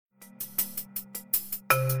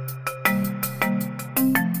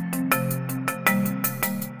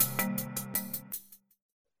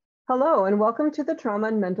Hello, and welcome to the Trauma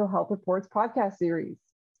and Mental Health Reports podcast series.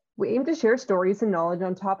 We aim to share stories and knowledge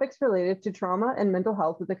on topics related to trauma and mental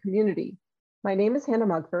health with the community. My name is Hannah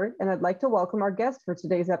Mugford, and I'd like to welcome our guest for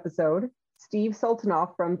today's episode, Steve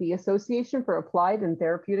Sultanoff from the Association for Applied and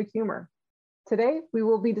Therapeutic Humor. Today, we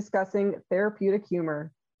will be discussing therapeutic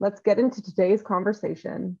humor. Let's get into today's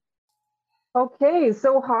conversation. Okay,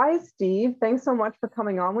 so hi, Steve. Thanks so much for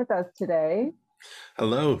coming on with us today.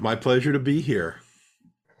 Hello, my pleasure to be here.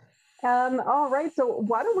 All right, so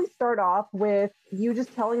why don't we start off with you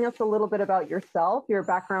just telling us a little bit about yourself, your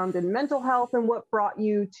background in mental health, and what brought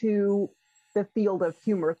you to the field of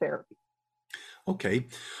humor therapy. Okay,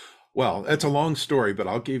 well, that's a long story, but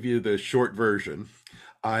I'll give you the short version.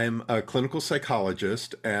 I'm a clinical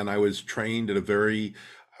psychologist, and I was trained at a very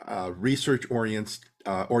research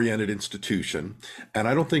oriented institution. And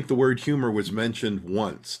I don't think the word humor was mentioned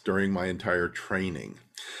once during my entire training.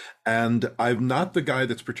 And I'm not the guy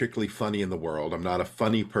that's particularly funny in the world. I'm not a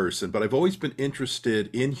funny person, but I've always been interested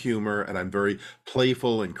in humor and I'm very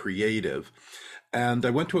playful and creative. And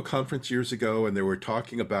I went to a conference years ago and they were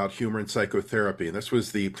talking about humor and psychotherapy. And this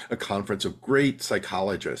was a conference of great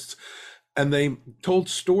psychologists. And they told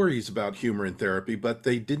stories about humor in therapy, but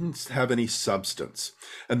they didn't have any substance.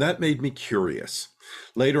 And that made me curious.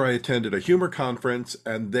 Later, I attended a humor conference,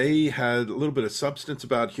 and they had a little bit of substance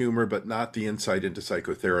about humor, but not the insight into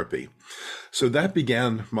psychotherapy. So that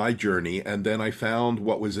began my journey. And then I found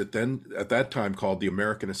what was at that time called the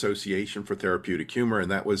American Association for Therapeutic Humor, and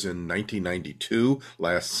that was in 1992,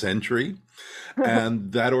 last century.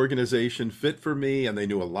 And that organization fit for me, and they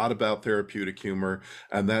knew a lot about therapeutic humor,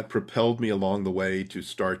 and that propelled me along the way to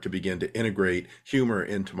start to begin to integrate humor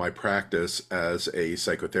into my practice as a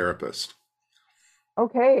psychotherapist.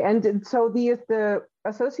 Okay, and so the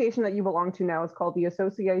association that you belong to now is called the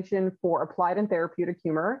Association for Applied and Therapeutic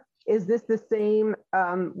Humor. Is this the same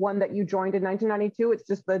one that you joined in 1992? It's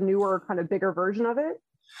just the newer, kind of bigger version of it?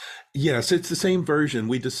 Yes, it's the same version.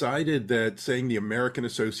 We decided that saying the American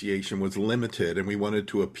Association was limited and we wanted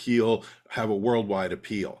to have a worldwide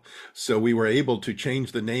appeal. So we were able to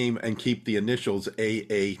change the name and keep the initials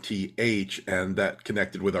AATH, and that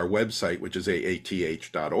connected with our website, which is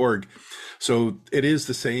aath.org. So it is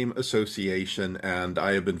the same association, and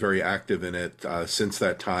I have been very active in it since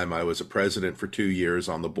that time. I was a president for 2 years,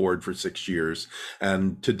 on the board for 6 years,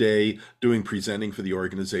 and today doing presenting for the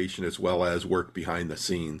organization as well as work behind the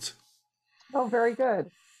scenes. Oh, very good.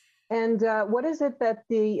 And what is it that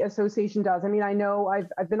the association does? I mean, I know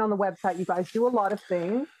I've been on the website. You guys do a lot of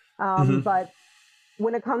things, Mhm. but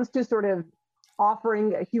when it comes to sort of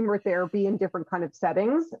offering a humor therapy in different kind of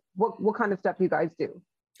settings, what kind of stuff you guys do?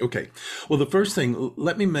 Okay. Well, the first thing,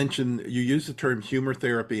 let me mention you use the term humor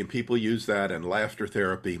therapy, and people use that, and laughter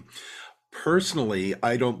therapy. Personally,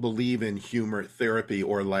 I don't believe in humor therapy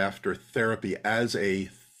or laughter therapy as a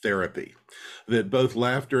therapy. That both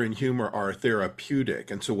laughter and humor are therapeutic.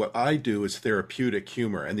 And so, what I do is therapeutic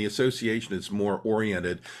humor, and the association is more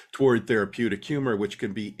oriented toward therapeutic humor, which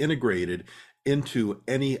can be integrated into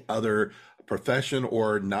any other profession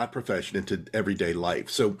or not profession into everyday life.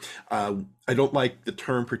 So, I don't like the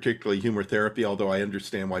term particularly humor therapy, although I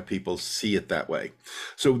understand why people see it that way.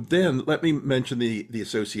 So then let me mention the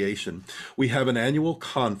association. We have an annual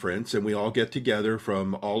conference and we all get together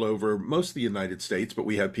from all over most of the United States, but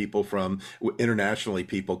we have people from internationally,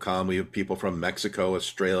 people come. We have people from Mexico,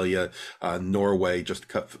 Australia, Norway, just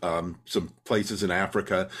some places in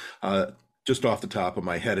Africa, just off the top of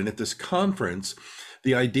my head. And at this conference,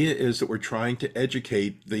 the idea is that we're trying to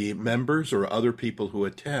educate the members or other people who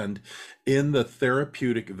attend in the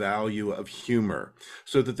therapeutic value of humor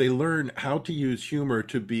so that they learn how to use humor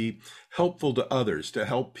to be helpful to others, to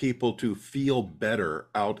help people to feel better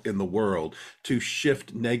out in the world, to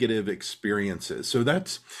shift negative experiences. So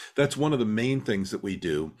that's one of the main things that we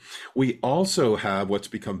do. We also have what's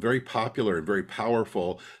become very popular and very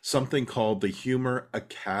powerful, something called the Humor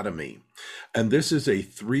Academy. And this is a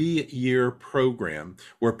 3-year program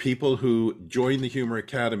where people who join the Humor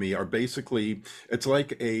Academy are basically, it's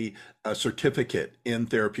like a certificate in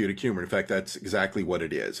therapeutic humor. In fact, that's exactly what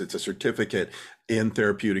it is. It's a certificate in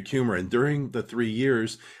therapeutic humor. And during the 3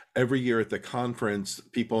 years, every year at the conference,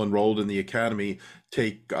 people enrolled in the academy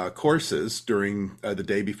take courses during the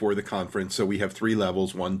day before the conference. So we have 3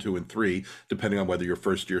 levels, 1, 2, and 3, depending on whether you're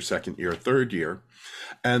first year, second year, third year.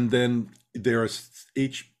 And then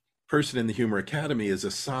each person in the Humor Academy is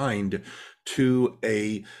assigned to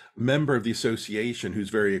a member of the association who's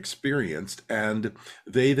very experienced, and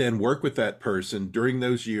they then work with that person during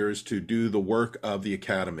those years to do the work of the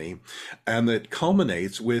academy, and that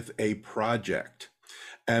culminates with a project.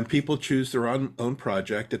 and people choose their own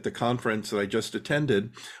project. At the conference that I just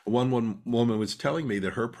attended, one woman was telling me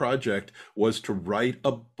that her project was to write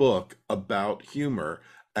a book about humor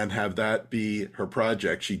and have that be her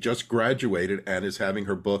project. She just graduated and is having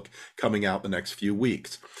her book coming out the next few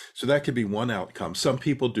weeks. So that could be one outcome. Some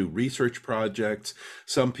people do research projects.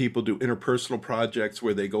 Some people do interpersonal projects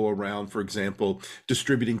where they go around, for example,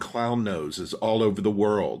 distributing clown noses all over the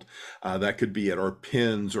world. That could be it, or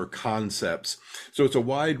pins or concepts. So it's a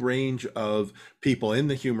wide range of people in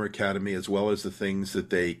the Humor Academy, as well as the things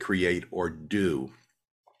that they create or do.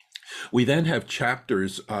 We then have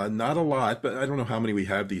chapters, not a lot, but I don't know how many we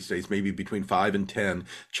have these days, maybe between 5 and 10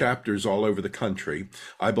 chapters all over the country.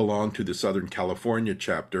 I belong to the Southern California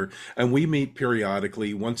chapter, and we meet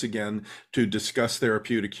periodically, once again, to discuss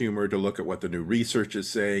therapeutic humor, to look at what the new research is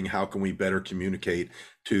saying, how can we better communicate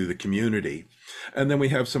to the community. And then we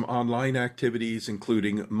have some online activities,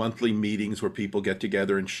 including monthly meetings where people get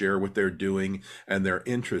together and share what they're doing and their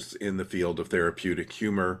interests in the field of therapeutic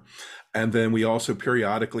humor. And then we also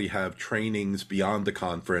periodically have trainings beyond the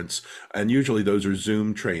conference, and usually those are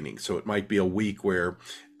Zoom trainings. So it might be a week where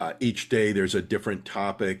each day there's a different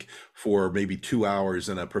topic for maybe 2 hours,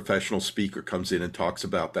 and a professional speaker comes in and talks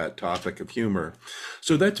about that topic of humor.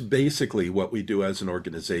 So that's basically what we do as an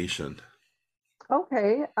organization.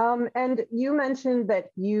 Okay. And you mentioned that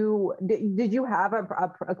did you have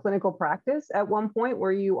a clinical practice at one point?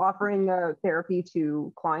 Were you offering therapy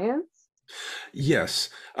to clients? Yes,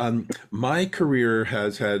 my career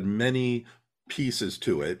has had many pieces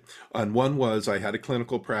to it. And one was I had a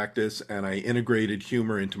clinical practice and I integrated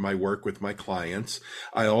humor into my work with my clients.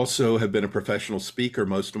 I also have been a professional speaker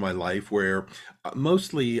most of my life, where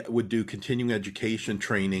mostly would do continuing education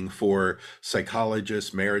training for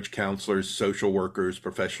psychologists, marriage counselors, social workers,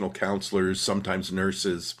 professional counselors, sometimes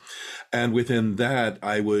nurses. And within that,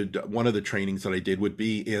 one of the trainings that I did would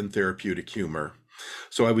be in therapeutic humor.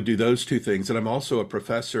 So I would do those two things. And I'm also a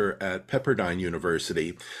professor at Pepperdine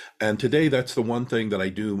University. And today, that's the one thing that I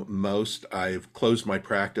do most. I've closed my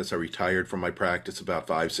practice. I retired from my practice about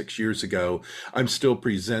 5, 6 years ago. I'm still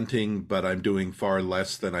presenting, but I'm doing far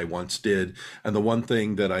less than I once did. And the one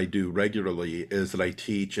thing that I do regularly is that I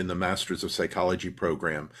teach in the Masters of Psychology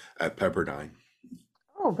program at Pepperdine.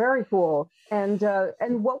 Oh, very cool. And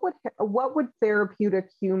what would therapeutic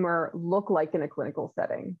humor look like in a clinical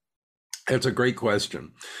setting? That's a great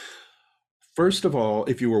question. First of all,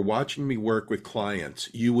 if you were watching me work with clients,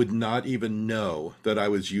 you would not even know that I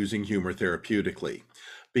was using humor therapeutically,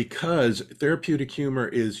 because therapeutic humor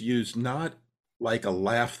is used not like a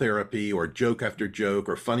laugh therapy or joke after joke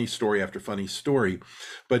or funny story after funny story,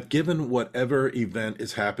 but given whatever event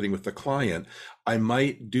is happening with the client, I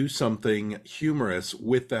might do something humorous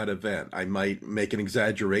with that event. I might make an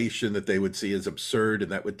exaggeration that they would see as absurd,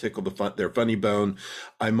 and that would tickle their funny bone.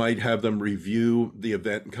 I might have them review the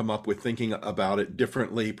event and come up with thinking about it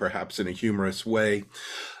differently, perhaps in a humorous way.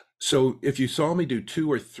 So if you saw me do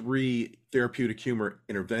 2 or 3 therapeutic humor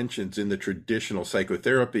interventions in the traditional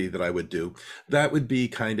psychotherapy that I would do, that would be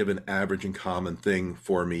kind of an average and common thing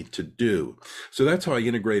for me to do. So that's how I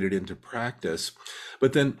integrate it into practice.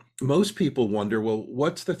 But then most people wonder, well,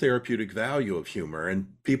 what's the therapeutic value of humor?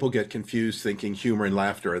 And people get confused thinking humor and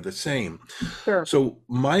laughter are the same. Sure. So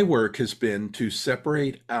my work has been to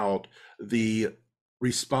separate out the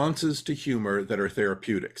responses to humor that are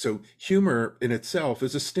therapeutic. So humor in itself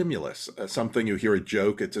is a stimulus. Something, you hear a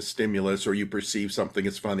joke, it's a stimulus, or you perceive something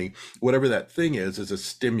as funny. Whatever that thing is a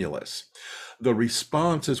stimulus. The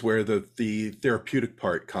response is where the therapeutic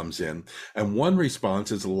part comes in. And one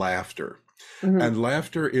response is laughter. Mhm. And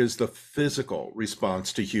laughter is the physical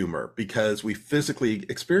response to humor, because we physically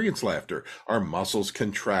experience laughter. Our muscles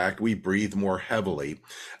contract, we breathe more heavily.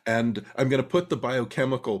 And I'm going to put the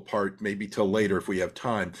biochemical part maybe till later if we have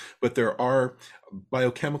time, but there are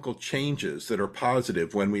biochemical changes that are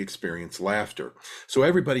positive when we experience laughter. So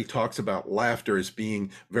everybody talks about laughter as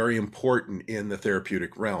being very important in the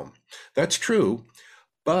therapeutic realm. That's true,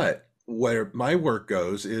 but where my work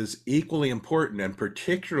goes is equally important, and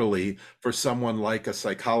particularly for someone like a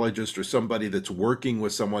psychologist or somebody that's working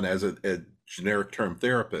with someone as a generic term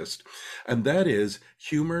therapist, and that is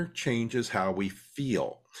humor changes how we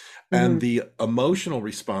feel. And Mhm. the emotional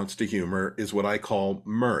response to humor is what I call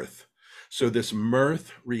mirth. So this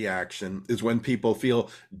mirth reaction is when people feel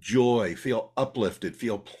joy, feel uplifted,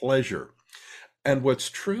 feel pleasure. And what's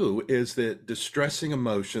true is that distressing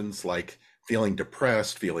emotions like feeling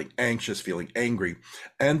depressed, feeling anxious, feeling angry,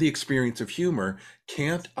 and the experience of humor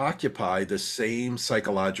can't occupy the same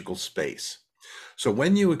psychological space. So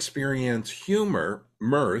when you experience humor,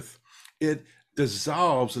 mirth, it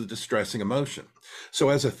dissolves the distressing emotion. So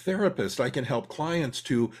as a therapist, I can help clients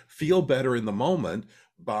to feel better in the moment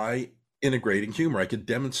by integrating humor. I could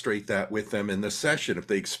demonstrate that with them in the session. If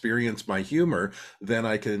they experience my humor, then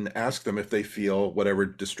I can ask them if they feel whatever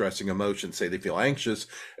distressing emotion. Say they feel anxious,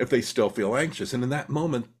 if they still feel anxious. And in that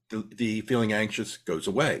moment, the feeling anxious goes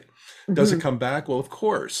away. Does it Hmm. come back? Well, of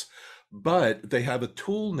course. But they have a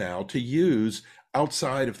tool now to use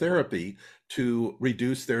outside of therapy to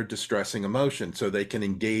reduce their distressing emotion so they can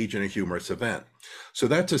engage in a humorous event. So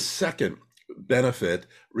that's a second benefit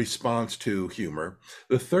response to humor.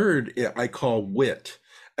 The third I call wit.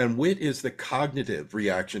 And wit is the cognitive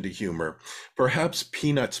reaction to humor. Perhaps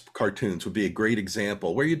Peanuts cartoons would be a great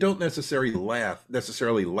example where you don't necessarily laugh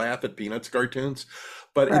at Peanuts cartoons,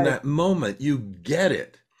 but in Right. that moment you get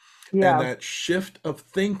it. And Yeah. that shift of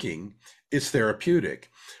thinking is therapeutic.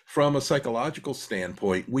 From a psychological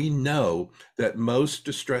standpoint, we know that most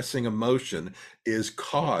distressing emotion is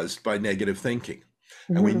caused by negative thinking.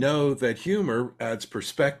 And we Hmm. know that humor adds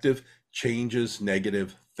perspective, changes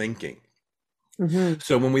negative thinking. Hmm.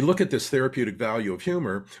 So when we look at this therapeutic value of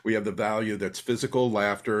humor, we have the value that's physical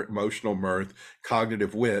laughter, emotional mirth,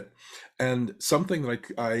 cognitive wit, and something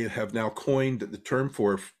like I have now coined the term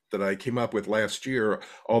for that I came up with last year,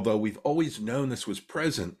 although we've always known this was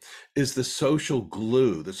present, is the social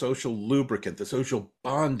glue, the social lubricant, the social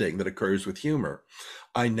bonding that occurs with humor.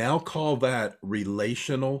 I now call that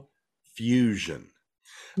relational fusion.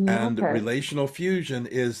 And Okay. relational fusion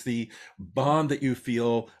is the bond that you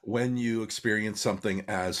feel when you experience something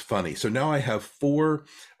as funny. So now I have four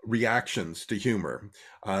reactions to humor.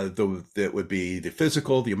 That would be the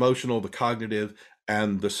physical, the emotional, the cognitive,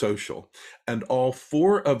 and the social. And all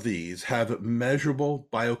four of these have measurable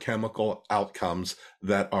biochemical outcomes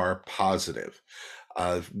that are positive.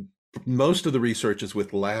 Uh, Most of the research is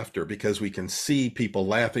with laughter because we can see people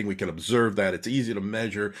laughing. We can observe that. It's easy to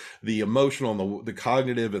measure. The emotional and the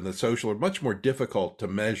cognitive and the social are much more difficult to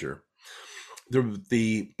measure.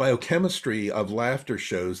 The biochemistry of laughter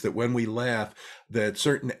shows that when we laugh, that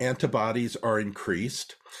certain antibodies are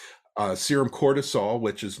increased. Serum cortisol,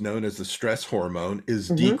 which is known as the stress hormone, is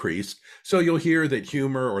Hmm. decreased. So you'll hear that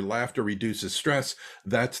humor or laughter reduces stress.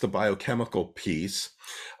 That's the biochemical piece.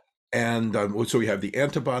 And so we have the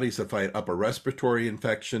antibodies that fight upper respiratory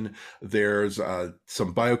infection. There's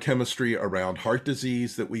some biochemistry around heart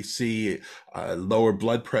disease that we see, lower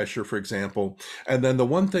blood pressure, for example. And then the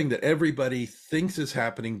one thing that everybody thinks is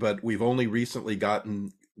happening, but we've only recently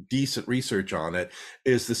gotten decent research on it,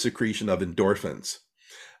 is the secretion of endorphins.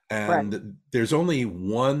 Right. And there's only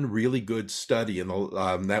one really good study,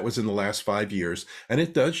 that was in the last 5 years. And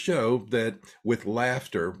it does show that with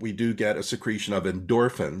laughter, we do get a secretion of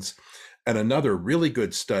endorphins. And another really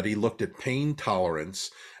good study looked at pain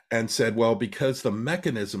tolerance and said, well, because the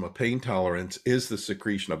mechanism of pain tolerance is the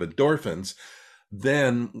secretion of endorphins,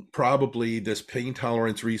 then probably this pain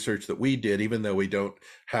tolerance research that we did, even though we don't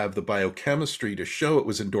have the biochemistry to show it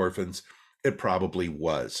was endorphins, it probably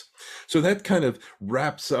was. So that kind of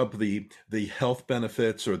wraps up the health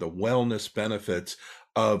benefits or the wellness benefits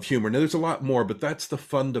of humor. Now there's a lot more, but that's the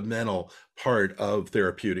fundamental part of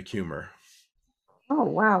therapeutic humor. Oh,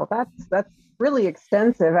 wow. That's really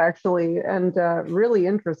extensive, actually, and really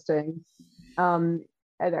interesting. Um,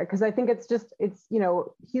 because I think it's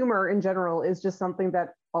humor in general is just something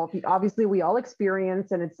that obviously we all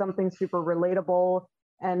experience, and it's something super relatable,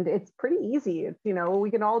 and it's pretty easy. It's we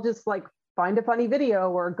can all just like find a funny video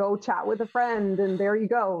or go chat with a friend, and there you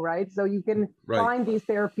go, right? So you can Right. find these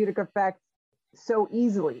therapeutic effects so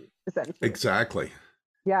easily, essentially. Exactly.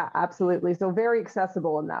 Yeah, absolutely. So very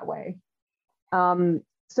accessible in that way. Um,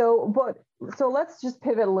 so let's just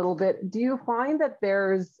pivot a little bit. Do you find that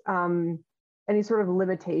there's any sort of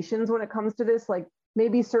limitations when it comes to this? Like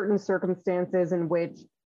maybe certain circumstances in which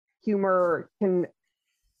humor can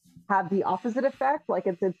have the opposite effect? Like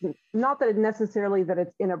it's not that it necessarily that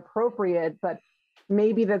it's inappropriate, but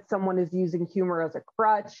maybe that someone is using humor as a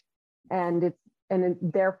crutch, and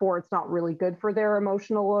therefore it's not really good for their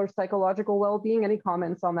emotional or psychological well-being. Any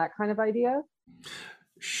comments on that kind of idea?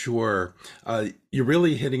 Sure. You're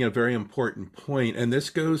really hitting a very important point, and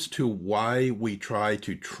this goes to why we try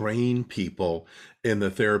to train people in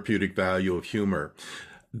the therapeutic value of humor.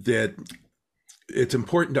 That it's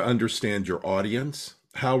important to understand your audience.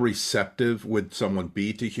 How receptive would someone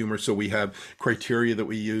be to humor? So we have criteria that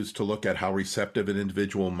we use to look at how receptive an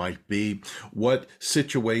individual might be. What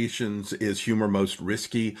situations is humor most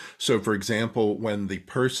risky? So, for example, when the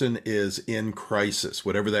person is in crisis,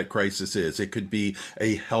 whatever that crisis is, it could be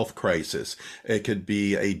a health crisis, it could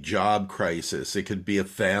be a job crisis, it could be a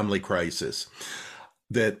family crisis.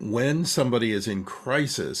 that when somebody is in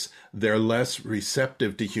crisis, they're less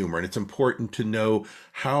receptive to humor. And it's important to know,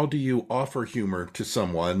 how do you offer humor to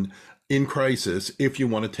someone in crisis if you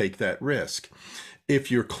want to take that risk.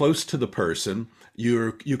 If you're close to the person,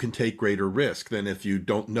 you can take greater risk than if you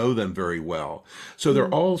don't know them very well. So there are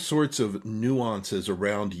Mhm. all sorts of nuances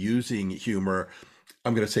around using humor,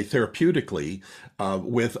 I'm going to say therapeutically,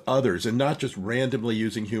 with others, and not just randomly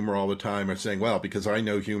using humor all the time and saying, well, because I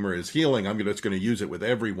know humor is healing, I'm just going to use it with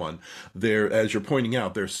everyone. There, as you're pointing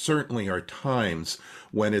out, there certainly are times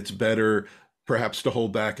when it's better perhaps to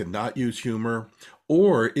hold back and not use humor.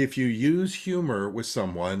 Or if you use humor with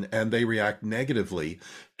someone and they react negatively,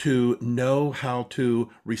 to know how to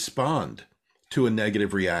respond to a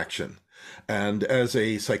negative reaction. And as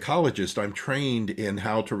a psychologist, I'm trained in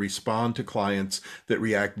how to respond to clients that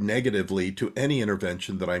react negatively to any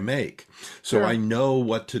intervention that I make. So I Sure. know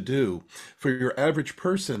what to do. For your average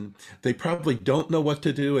person, they probably don't know what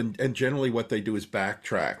to do. And generally, what they do is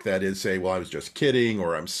backtrack. That is, say, well, I was just kidding,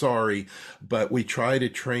 or I'm sorry. But we try to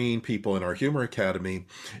train people in our Humor Academy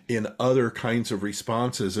in other kinds of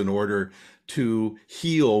responses in order to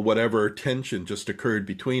heal whatever tension just occurred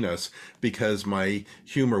between us because my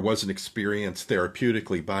humor wasn't experienced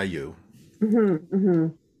therapeutically by you. Hmm. Hmm.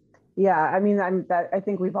 Yeah, I mean, I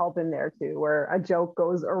think we've all been there too, where a joke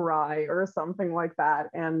goes awry or something like that.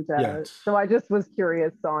 And Yes. so I just was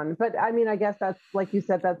curious on, but I mean, I guess that's like you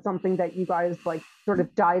said, that's something that you guys like sort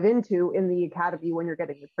of dive into in the academy when you're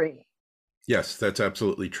getting the training. Yes, that's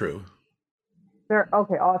absolutely true. There,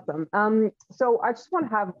 okay, awesome. So I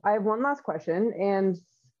have one last question, and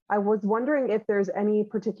I was wondering if there's any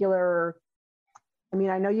particular. I mean,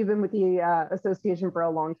 I know you've been with the association for a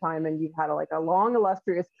long time, and you've had like a long,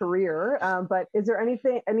 illustrious career. But is there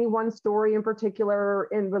any one story in particular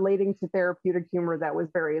in relating to therapeutic humor that was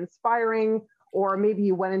very inspiring, or maybe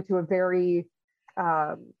you went into a very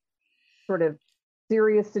um, sort of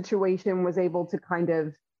serious situation, was able to kind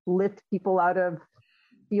of lift people out of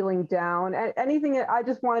feeling down? Anything? I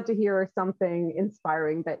just wanted to hear something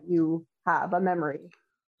inspiring that you have a memory.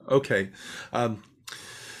 Okay. Um,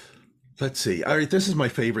 let's see. All right, this is my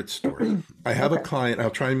favorite story. I have a Okay. client, I'll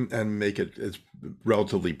try and make it as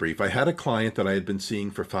relatively brief. I had a client that I had been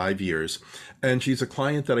seeing for 5 years, and she's a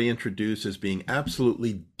client that I introduced as being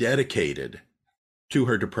absolutely dedicated to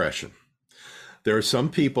her depression. There are some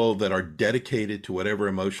people that are dedicated to whatever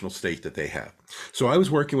emotional state that they have. So I was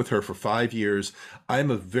working with her for 5 years. I'm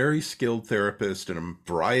a very skilled therapist in a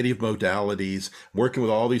variety of modalities, working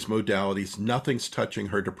with all these modalities. Nothing's touching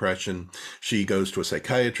her depression. She goes to a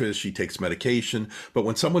psychiatrist, she takes medication. But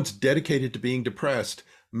when someone's dedicated to being depressed,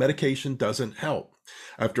 medication doesn't help.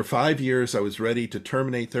 After 5 years, I was ready to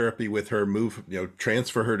terminate therapy with her,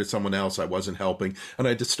 transfer her to someone else. I wasn't helping, and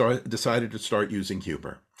I decided to start using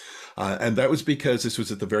humor. And that was because this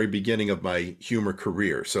was at the very beginning of my humor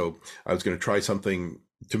career. So I was going to try something,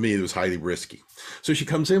 to me that was highly risky. So she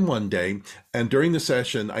comes in one day, and during the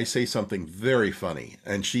session, I say something very funny.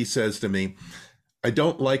 And she says to me, I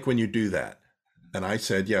don't like when you do that. And I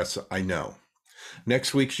said, yes, I know.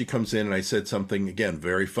 Next week, she comes in and I said something again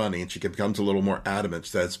very funny, and she becomes a little more adamant.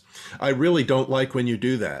 Says, I really don't like when you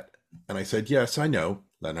do that. And I said, yes, I know.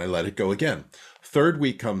 Then I let it go again. Third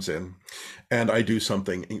week comes in, and I do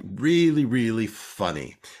something really, really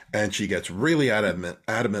funny. And she gets really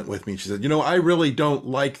adamant with me. She said, I really don't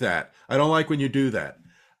like that. I don't like when you do that.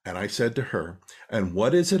 And I said to her, and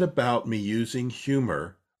what is it about me using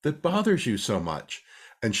humor that bothers you so much?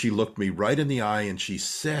 And she looked me right in the eye and she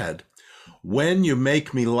said, when you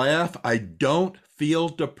make me laugh, I don't feel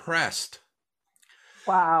depressed.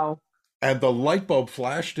 Wow. And the light bulb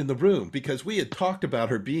flashed in the room because we had talked about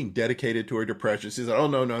her being dedicated to her depression. She said, oh,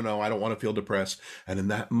 no, no, no, I don't want to feel depressed. And in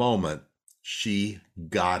that moment, she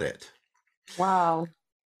got it. Wow.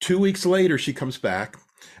 2 weeks later, she comes back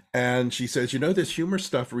and she says, this humor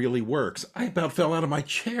stuff really works. I about fell out of my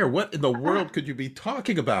chair. What in the world could you be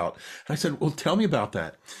talking about? And I said, well, tell me about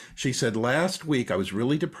that. She said, last week, I was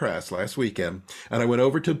really depressed last weekend. And I went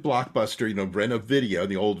over to Blockbuster, rent a video in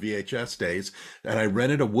the old VHS days. And I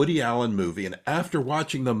rented a Woody Allen movie. And after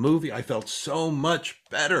watching the movie, I felt so much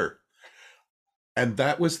better. And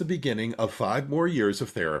that was the beginning of 5 more years of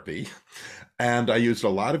therapy. And I used a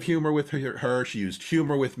lot of humor with her. She used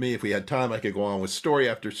humor with me. If we had time, I could go on with story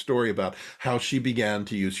after story about how she began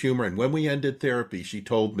to use humor. And when we ended therapy, she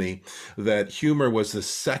told me that humor was the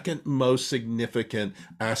second most significant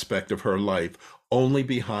aspect of her life, only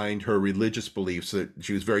behind her religious beliefs. That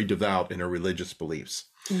she was very devout in her religious beliefs.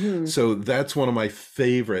 Hmm. So that's one of my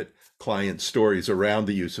favorite client stories around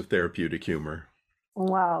the use of therapeutic humor.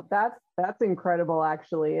 Wow, That's incredible,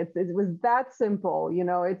 actually. It was that simple, you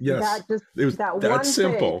know, it's Yes, that just it was that that one thing.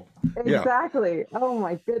 simple. Yeah. Exactly. Oh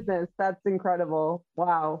my goodness, that's incredible.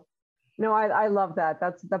 Wow. No, I love that.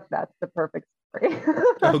 That's the perfect story.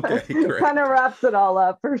 Okay, Kind great. of wraps it all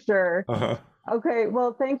up for sure. Uh-huh. Okay,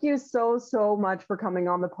 well, thank you so, so much for coming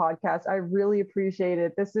on the podcast. I really appreciate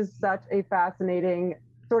it. This is such a fascinating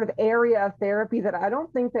sort of area of therapy that I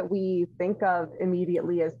don't think that we think of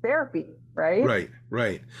immediately as therapy, right? Right,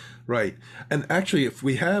 right, right. And actually, if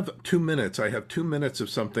we have 2 minutes, I have 2 minutes of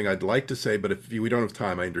something I'd like to say, but if we don't have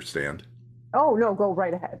time, I understand. Oh, no, go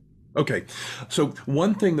right ahead. Okay, so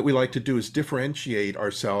one thing that we like to do is differentiate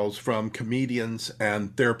ourselves from comedians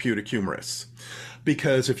and therapeutic humorists.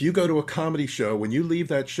 Because if you go to a comedy show, when you leave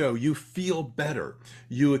that show, you feel better.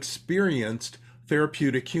 You experienced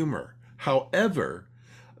therapeutic humor. However,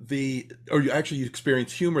 you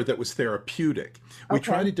experience humor that was therapeutic. We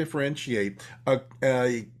try Okay. to differentiate. A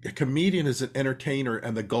comedian is an entertainer,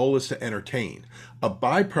 and the goal is to entertain. A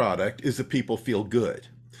byproduct is that people feel good.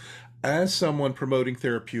 As someone promoting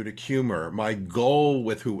therapeutic humor, my goal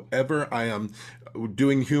with whoever I am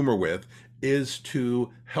doing humor with is to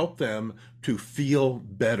help them to feel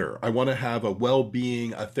better. I want to have a well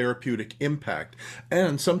being, a therapeutic impact.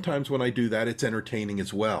 And sometimes when I do that, it's entertaining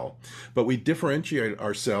as well. But we differentiate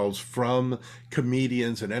ourselves from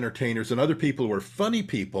comedians and entertainers and other people who are funny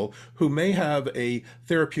people who may have a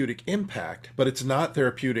therapeutic impact, but it's not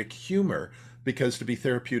therapeutic humor, because to be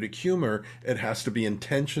therapeutic humor, it has to be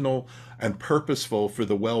intentional and purposeful for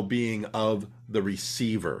the well being of the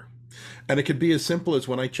receiver. And it could be as simple as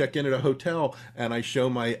when I check in at a hotel and I show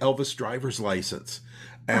my Elvis driver's license.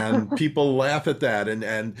 And people laugh at that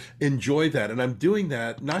and enjoy that. And I'm doing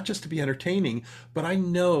that not just to be entertaining, but I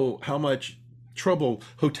know how much trouble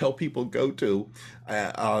hotel people go to,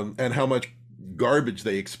 and how much garbage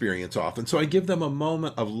they experience often. So I give them a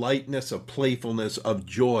moment of lightness, of playfulness, of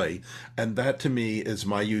joy. And that to me is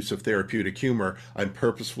my use of therapeutic humor. I'm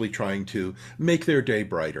purposefully trying to make their day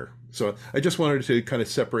brighter. So I just wanted to kind of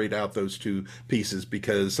separate out those two pieces,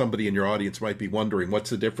 because somebody in your audience might be wondering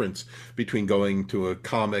what's the difference between going to a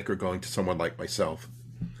comic or going to someone like myself.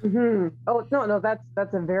 Oh, no, no,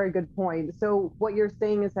 that's a very good point. So what you're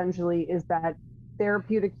saying essentially is that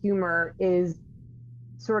therapeutic humor is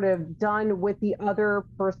sort of done with the other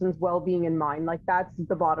person's well-being in mind. Like that's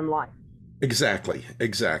the bottom line, Exactly,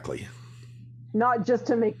 exactly, not just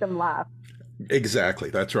to make them laugh. exactly.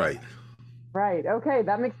 That's right. Right. Okay,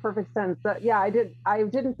 that makes perfect sense. Yeah, I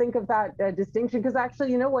didn't think of that distinction because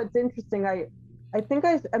actually, you know what's interesting? I think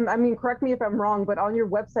I mean, correct me if I'm wrong, but on your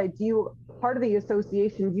website, do you part of the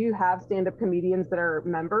association, do you have stand-up comedians that are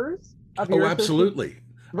members of Oh, your association? absolutely.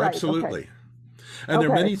 Right. Okay. Absolutely. And there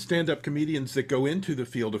are Okay. many stand up comedians that go into the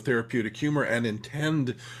field of therapeutic humor and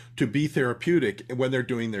intend to be therapeutic when they're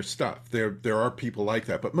doing their stuff. There are people like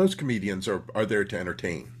that, but most comedians are there to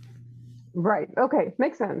entertain. Right. Okay.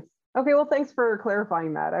 Makes sense. Okay. Well, thanks for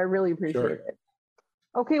clarifying that. I really appreciate Sure. it.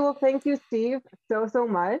 Okay. Well, thank you, Steve, so, so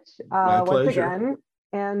much My once pleasure. again.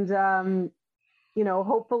 And, you know,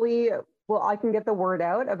 hopefully, well, I can get the word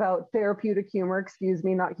out about therapeutic humor, excuse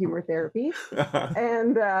me, not humor therapy,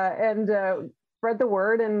 and spread the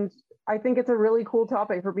word. And I think it's a really cool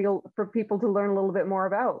topic for people to learn a little bit more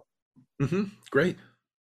about. Great.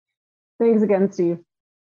 Thanks again, Steve.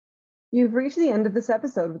 You've reached the end of this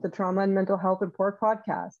episode with the Trauma and Mental Health Report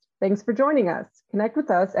podcast. Thanks for joining us. Connect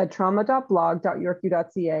with us at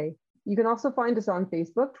trauma.blog.yorku.ca. You can also find us on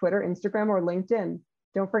Facebook, Twitter, Instagram, or LinkedIn.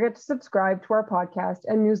 Don't forget to subscribe to our podcast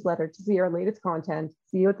and newsletter to see our latest content.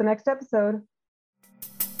 See you at the next episode.